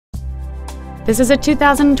This is a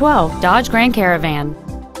 2012 Dodge Grand Caravan.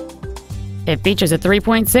 It features a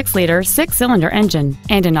 3.6-liter six-cylinder engine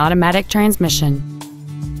and an automatic transmission.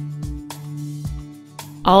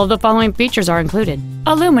 All of the following features are included: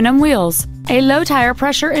 aluminum wheels, a low tire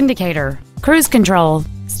pressure indicator, cruise control,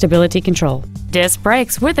 stability control, disc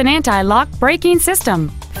brakes with an anti-lock braking system,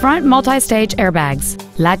 front multi-stage airbags,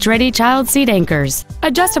 latch-ready child seat anchors,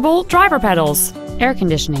 adjustable driver pedals, air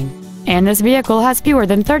conditioning, and this vehicle has fewer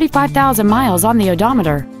than 35,000 miles on the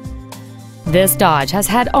odometer. This Dodge has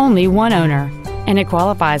had only one owner, and it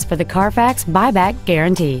qualifies for the Carfax buyback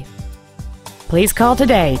guarantee. Please call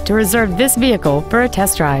today to reserve this vehicle for a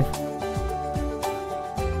test drive.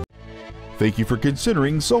 Thank you for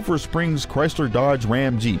considering Sulphur Springs Chrysler Dodge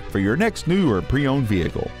Ram Jeep for your next new or pre-owned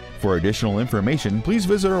vehicle. For additional information, please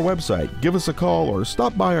visit our website, give us a call, or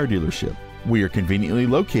stop by our dealership. We are conveniently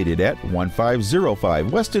located at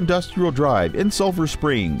 1505 West Industrial Drive in Sulphur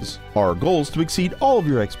Springs. Our goal is to exceed all of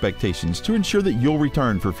your expectations to ensure that you'll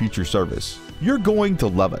return for future service. You're going to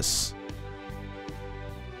love us.